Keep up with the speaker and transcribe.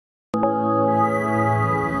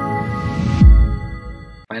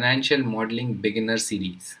Financial Modeling Beginner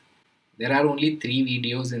Series. There are only 3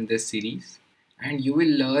 videos in this series, and you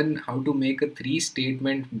will learn how to make a 3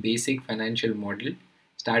 statement basic financial model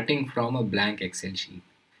starting from a blank Excel sheet.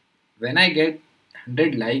 When I get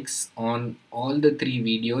 100 likes on all the 3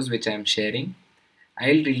 videos which I am sharing,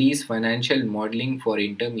 I'll release Financial Modeling for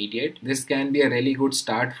Intermediate. This can be a really good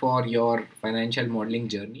start for your financial modeling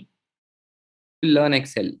journey. You will learn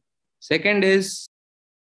Excel. Second is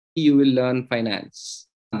you will learn finance,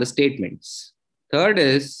 the statements. Third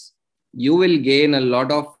is you will gain a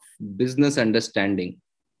lot of business understanding.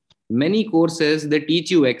 Many courses, they teach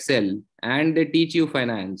you Excel and they teach you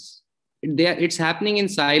finance. It's happening in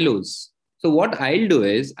silos. So what I'll do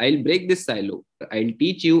is I'll break this silo. I'll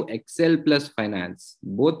teach you Excel plus finance,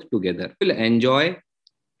 both together. You'll enjoy,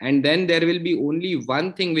 and then there will be only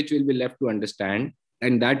one thing which will be left to understand,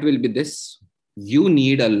 and that will be this. You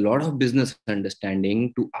need a lot of business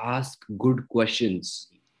understanding to ask good questions.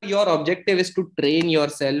 Your objective is to train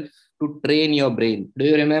yourself, to train your brain. Do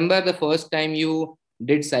you remember the first time you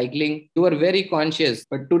did cycling? You were very conscious.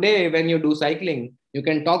 But today, when you do cycling, you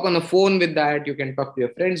can talk on the phone with that. You can talk to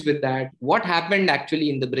your friends with that. What happened actually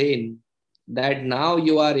in the brain that now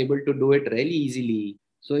you are able to do it really easily?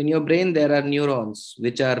 So in your brain, there are neurons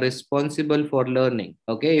which are responsible for learning.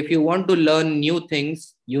 Okay, if you want to learn new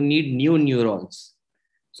things, you need new neurons.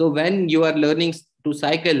 So when you are learning to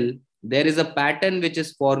cycle, there is a pattern which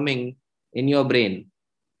is forming in your brain.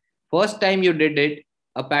 First time you did it,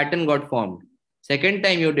 a pattern got formed. Second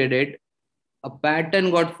time you did it, a pattern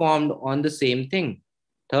got formed on the same thing.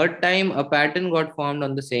 Third time, a pattern got formed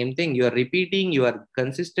on the same thing. You are repeating, you are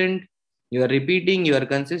consistent. You are repeating, you are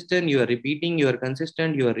consistent, you are repeating, you are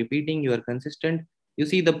consistent, you are repeating, you are consistent. You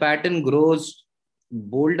see the pattern grows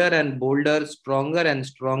bolder and bolder, stronger and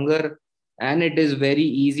stronger, and it is very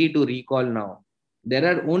easy to recall now. There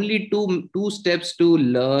are only two steps to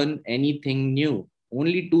learn anything new.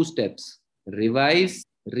 Only 2 steps: revise,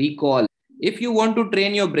 recall. If you want to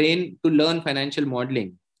train your brain to learn financial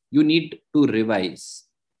modeling, you need to revise.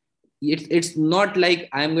 It's not like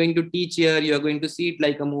I'm going to teach here, you're going to see it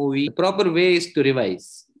like a movie. The proper way is to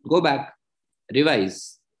revise. Go back,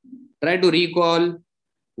 revise. Try to recall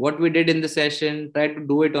what we did in the session. Try to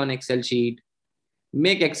do it on Excel sheet.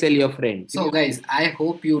 Make Excel your friend. So guys, I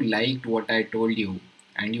hope you liked what I told you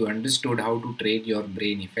and you understood how to train your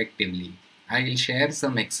brain effectively. I'll share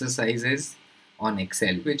some exercises on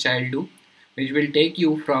Excel, which I'll do, which will take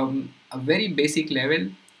you from a very basic level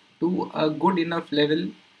to a good enough level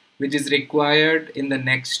which is required in the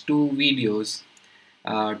next 2 videos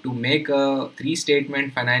to make a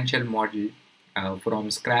 3-statement financial model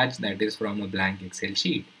from scratch, that is from a blank Excel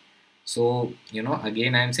sheet. So,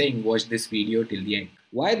 again, I'm saying watch this video till the end.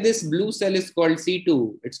 Why this blue cell is called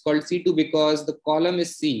C2? It's called C2 because the column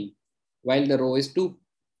is C while the row is 2.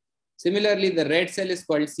 Similarly, the red cell is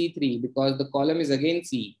called C3 because the column is again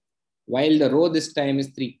C while the row this time is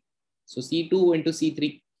 3. So C2 into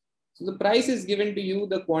C3. So the price is given to you,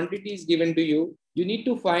 the quantity is given to you. You need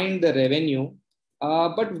to find the revenue.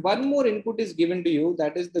 But one more input is given to you,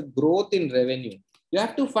 that is the growth in revenue. You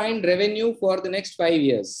have to find revenue for the next 5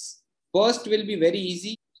 years. First will be very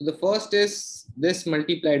easy. So the first is this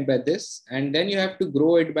multiplied by this, and then you have to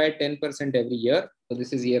grow it by 10% every year. So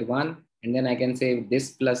this is year 1, and then I can say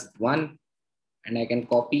this plus 1, and I can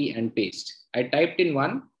copy and paste. I typed in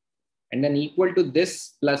 1, and then equal to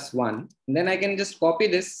this plus 1, and then I can just copy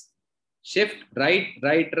this, shift right,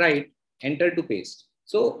 enter to paste.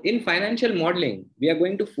 So in financial modeling, we are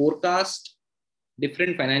going to forecast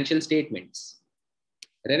different financial statements.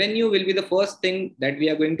 Revenue will be the first thing that we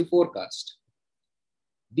are going to forecast.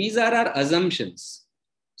 These are our assumptions.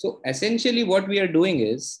 So essentially what we are doing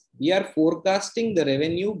is we are forecasting the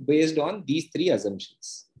revenue based on these 3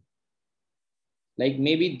 assumptions. Like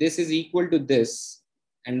maybe this is equal to this,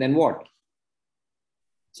 and then what?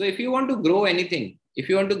 So if you want to grow anything, if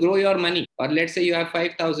you want to grow your money, or let's say you have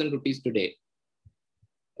 5,000 rupees today,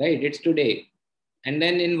 right? It's today. And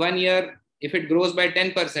then in 1 year, if it grows by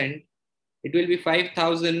 10%, it will be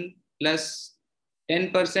 5,000 plus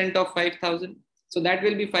 10% of 5,000. So that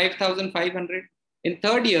will be 5,500. In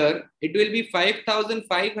 3rd year, it will be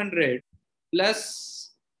 5,500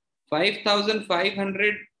 plus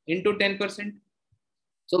 5,500 into 10%.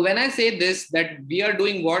 So when I say this, that we are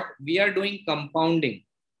doing what? We are doing compounding.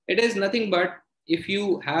 It is nothing but if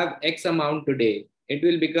you have X amount today, it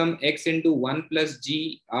will become X into 1 plus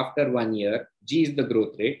G after 1 year. G is the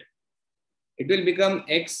growth rate. It will become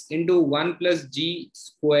X into 1 plus G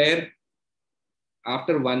square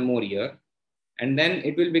after 1 more year. And then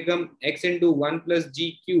it will become X into 1 plus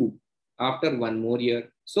G cube after 1 more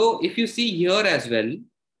year. So if you see here as well,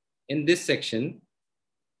 in this section,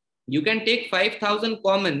 You can take 5,000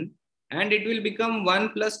 common and it will become 1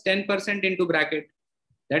 plus 10% into bracket.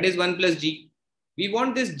 That is 1 plus G. We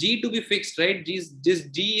want this G to be fixed, right? This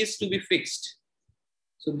G is to be fixed.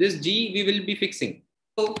 So this G we will be fixing.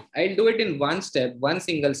 So I'll do it in one step, one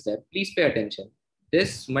single step. Please pay attention.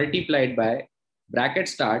 This multiplied by bracket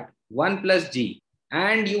start 1 plus G.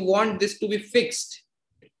 And you want this to be fixed.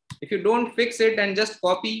 If you don't fix it and just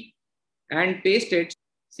copy and paste it,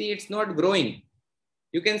 see it's not growing.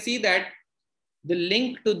 You can see that the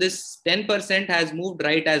link to this 10% has moved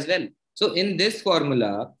right as well. So in this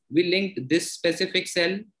formula, we linked this specific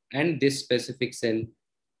cell and this specific cell.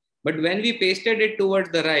 But when we pasted it towards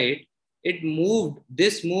the right, it moved,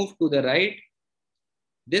 this moved to the right.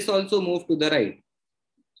 This also moved to the right.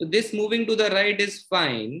 So this moving to the right is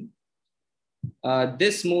fine.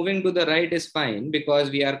 This moving to the right is fine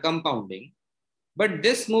because we are compounding. But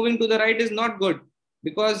this moving to the right is not good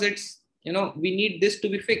because it's, we need this to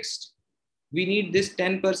be fixed. We need this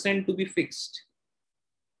 10% to be fixed.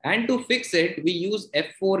 And to fix it, we use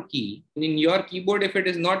F4 key. In your keyboard, if it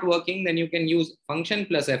is not working, then you can use function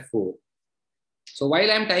plus F4. So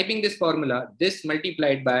while I'm typing this formula, this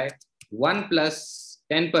multiplied by 1 plus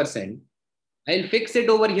 10%, I'll fix it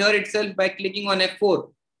over here itself by clicking on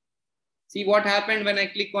F4. See what happened when I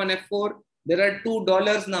click on F4? There are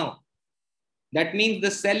 $2 now. That means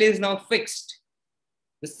the cell is now fixed.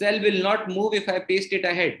 The cell will not move if I paste it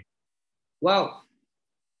ahead. Wow.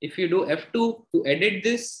 If you do F2 to edit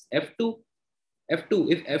this, F2. If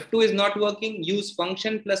F2 is not working, use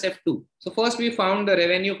function plus F2. So first we found the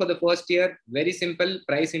revenue for the first year. Very simple,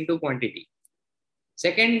 price into quantity.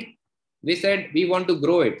 Second, we said we want to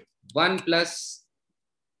grow it. 1 plus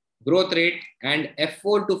growth rate and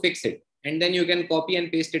F4 to fix it. And then you can copy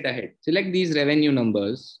and paste it ahead. Select these revenue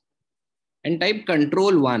numbers and type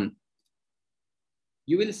control 1.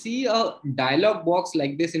 You will see a dialog box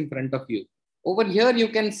like this in front of you. Over here, you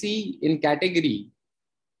can see in category,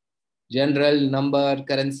 general, number,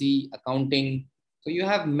 currency, accounting. So you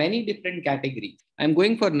have many different categories. I'm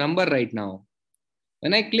going for number right now.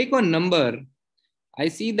 When I click on number, I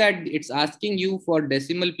see that it's asking you for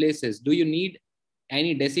decimal places. Do you need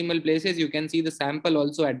any decimal places? You can see the sample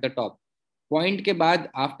also at the top. Point ke baad,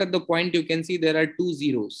 after the point, you can see there are 2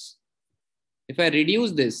 zeros. If I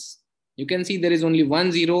reduce this, you can see there is only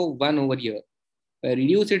 1 0, 1 over here. If I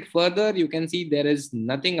reduce it further, you can see there is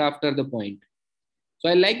nothing after the point. So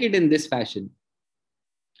I like it in this fashion.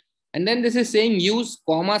 And then this is saying use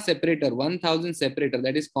comma separator, 1000 separator,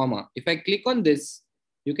 that is comma. If I click on this,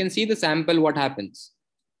 you can see the sample, what happens.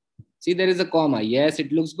 See, there is a comma. Yes,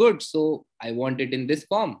 it looks good. So I want it in this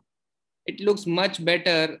form. It looks much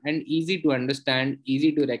better and easy to understand,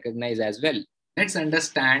 easy to recognize as well. Let's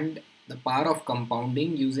understand the power of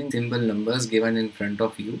compounding using simple numbers given in front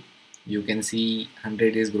of you. You can see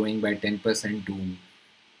 100 is growing by 10% to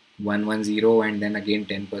 110 and then again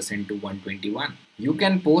 10% to 121. You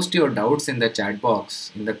can post your doubts in the chat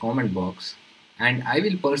box, in the comment box, and I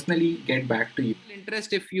will personally get back to you.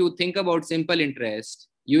 Interest, if you think about simple interest,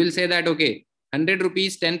 you will say that, okay, 100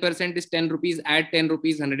 rupees, 10% is 10 rupees, add 10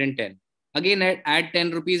 rupees, 110. Again, add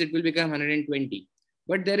 10 rupees, it will become 120.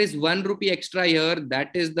 But there is 1 rupee extra here.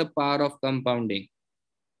 That is the power of compounding.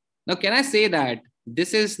 Now, can I say that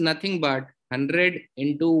this is nothing but 100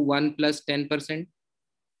 into 1 plus 10%?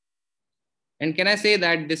 And can I say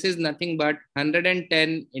that this is nothing but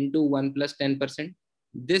 110 into 1 plus 10%?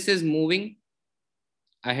 This is moving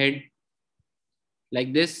ahead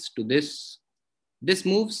like this to this. This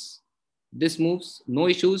moves, no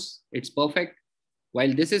issues, it's perfect.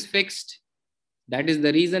 While this is fixed, that is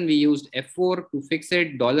the reason we used F4 to fix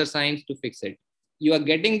it, dollar signs to fix it. You are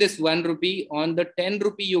getting this 1 rupee on the 10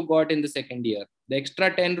 rupee you got in the second year. The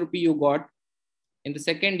extra 10 rupee you got in the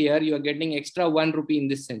second year, you are getting extra 1 rupee in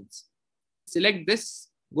this sense. Select this,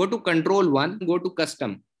 go to control 1, go to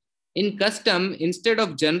custom. In custom, instead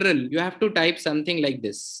of general, you have to type something like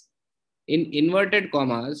this. In inverted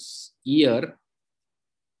commas, year,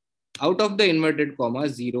 out of the inverted comma,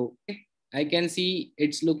 0. I can see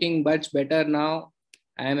it's looking much better now.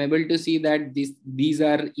 I am able to see that these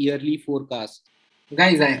are yearly forecasts.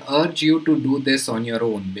 Guys, I urge you to do this on your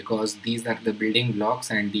own because these are the building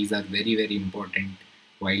blocks and these are very, very important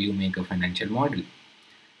while you make a financial model.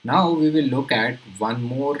 Now we will look at one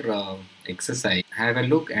more exercise. Have a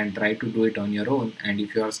look and try to do it on your own. And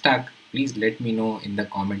if you are stuck, please let me know in the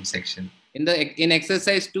comment section. In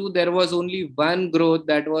exercise 2, there was only one growth,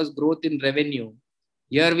 that was growth in revenue.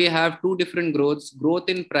 Here we have two different growths, growth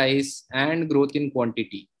in price and growth in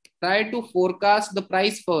quantity. Try to forecast the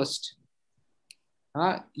price first.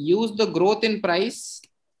 Use the growth in price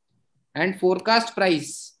and forecast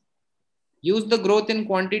price. use the growth in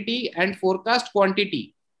quantity and forecast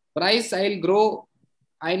quantity. Price I'll grow.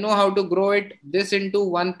 I know how to grow it. This into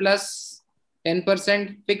 1 plus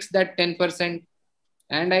 10%, fix that 10%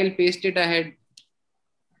 and I'll paste it ahead.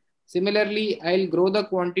 Similarly, I'll grow the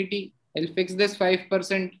quantity. I'll fix this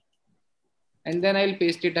 5% and then I'll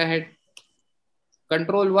paste it ahead.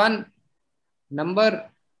 Control 1, number.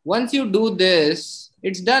 Once you do this,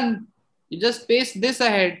 it's done. You just paste this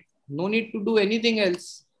ahead. No need to do anything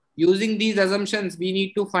else. Using these assumptions, we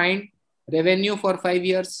need to find revenue for 5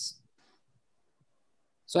 years.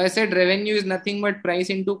 So I said revenue is nothing but price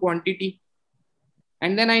into quantity.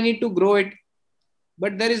 And then I need to grow it.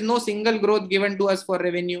 But there is no single growth given to us for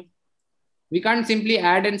revenue. We can't simply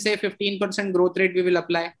add and say 15% growth rate we will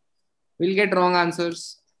apply. We'll get wrong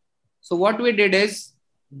answers. So what we did is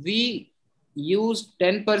we used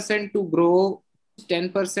 10% to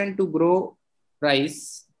grow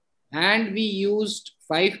price, and we used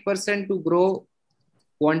 5% to grow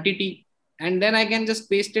quantity, and then I can just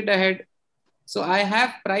paste it ahead. So I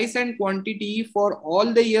have price and quantity for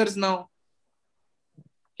all the years now.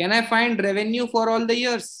 Can I find revenue for all the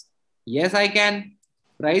years? Yes, I can.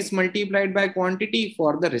 Price multiplied by quantity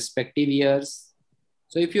for the respective years.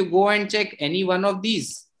 So if you go and check any one of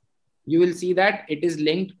these, you will see that it is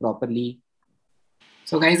linked properly.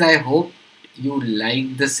 So guys, I hope you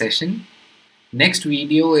liked the session. Next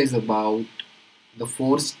video is about the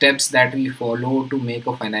 4 steps that we follow to make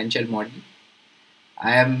a financial model.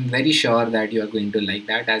 I am very sure that you are going to like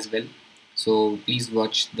that as well. So please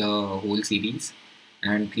watch the whole series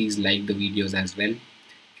and please like the videos as well.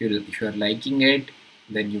 If you are liking it,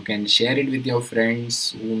 then you can share it with your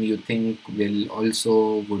friends whom you think will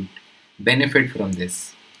also would benefit from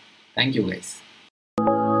this. Thank you guys.